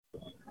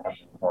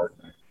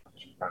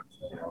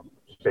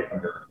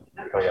taking the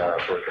play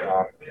out approach.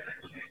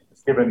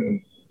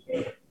 Given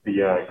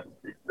the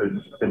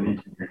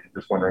need,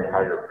 just wondering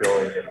how you're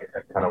feeling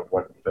and kind of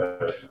what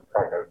the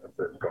prognosis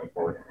is going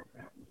forward.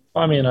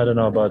 I mean, I don't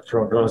know about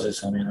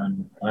prognosis. I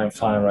mean, I'm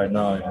fine right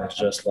now. It's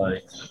just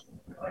like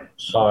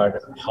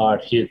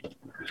hard hit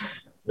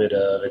with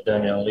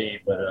Daniel Lee,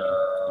 but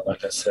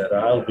like I said,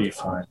 I'll be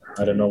fine.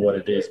 I don't know what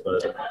it is,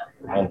 but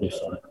I'll be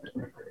fine.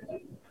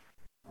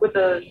 With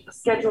the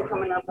schedule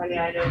coming up, I mean,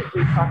 I know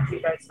we've talked to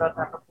you guys about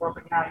that before,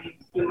 but now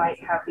you might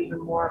have even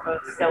more of a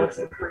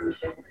skeleton crew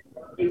than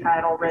you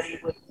had already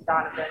with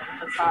Donovan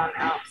and Hassan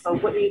out. So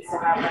what needs to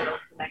happen over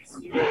the next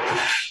few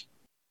days?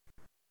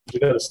 We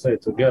got to stay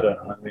together.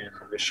 I mean,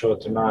 we showed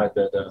tonight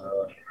that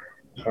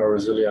how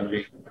resilient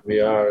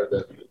we are,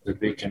 that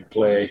we can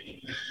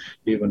play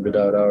even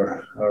without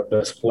our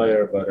best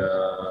player. But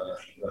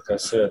like I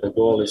said, the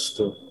goal is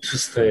to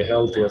stay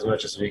healthy as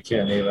much as we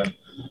can. Even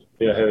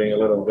we are having a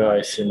lot of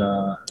guys in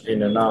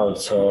and out,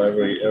 so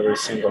every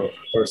single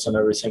person,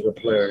 every single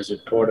player is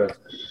important.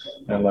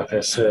 And like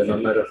I said, no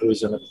matter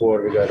who's in the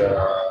court,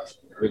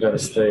 we gotta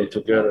stay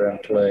together and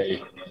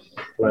play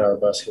our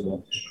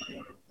basketball.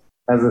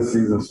 As the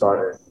season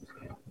started,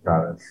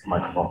 guys,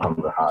 microphone comes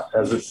in hot.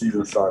 As the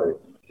season started,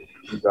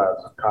 you guys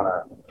kind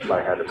of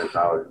like had the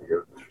mentality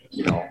of,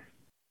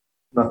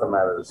 nothing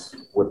matters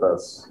with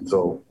us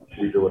until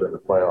we do it in the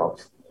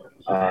playoffs.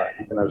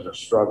 Even as you're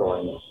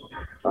struggling,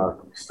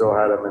 you still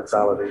had a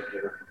mentality.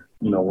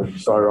 When you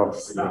started off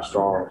the season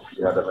strong,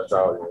 you had that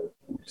mentality.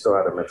 You still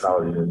had a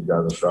mentality when you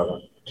guys are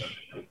struggling.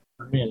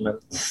 I mean,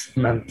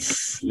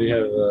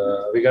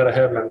 we gotta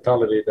have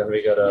mentality. Then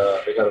we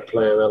gotta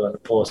play well in the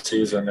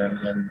postseason,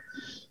 and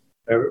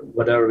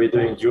whatever we're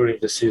doing during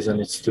the season,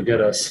 it's to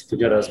get us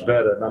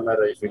better. No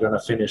matter if we're gonna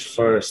finish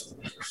first,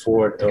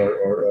 fourth,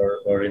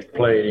 or in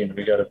play-in,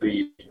 we gotta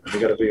be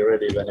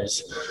ready when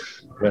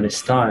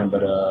it's time.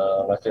 But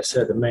like I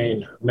said, the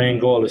main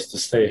goal is to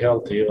stay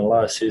healthy. Even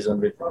last season,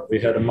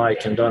 we had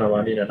Mike and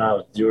Donovan in and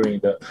out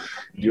during the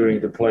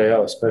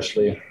playoffs,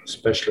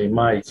 especially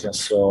Mike. And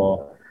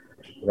so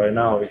right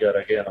now we got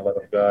again a lot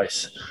of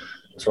guys.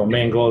 So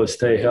main goal is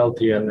stay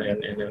healthy and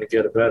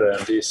get better.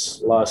 And these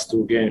last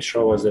two games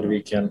show us that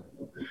we can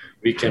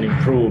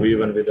improve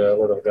even with a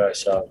lot of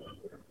guys out.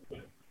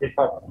 You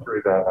talked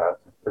through that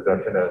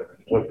possession. It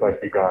looked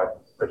like you got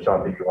the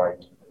shot that you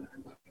liked.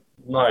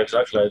 No,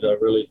 exactly. I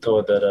really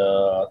thought that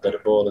the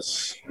ball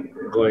is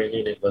going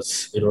in. It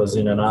was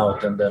in and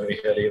out, and then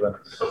we had even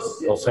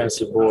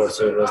offensive boards.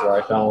 So it was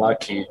like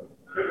unlucky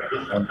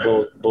on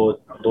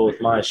both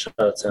my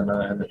shots and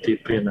the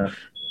tip in. And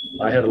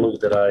I had a look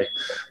that I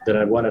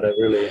wanted. I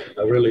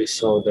really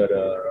saw that.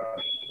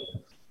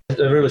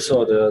 I really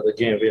saw the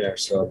game winner.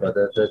 So, but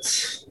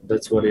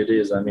that's what it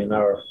is. I mean,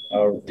 our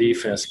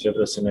defense kept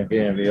us in the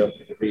game.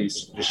 We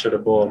should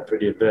have balled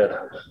pretty bad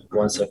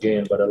once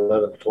again, but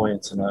 11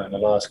 points in the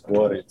last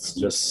quarter. It's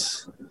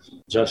just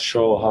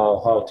show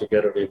how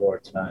together we were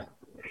tonight.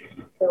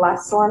 The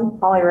last one,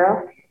 Holly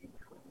Rowe.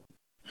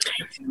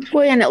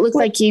 Bojan, it looked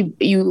like you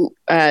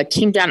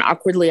came down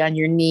awkwardly on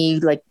your knee.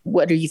 Like,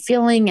 what are you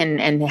feeling,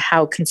 and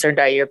how concerned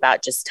are you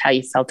about just how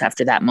you felt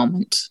after that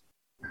moment?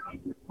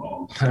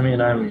 I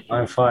mean,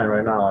 I'm fine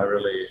right now. I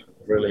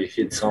really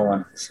hit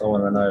someone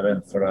when I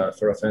went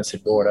for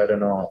offensive board. I don't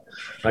know.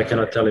 I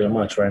cannot tell you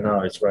much right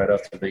now. It's right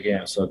after the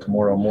game, so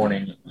tomorrow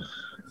morning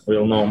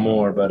we'll know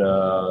more. But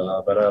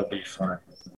I'll be fine.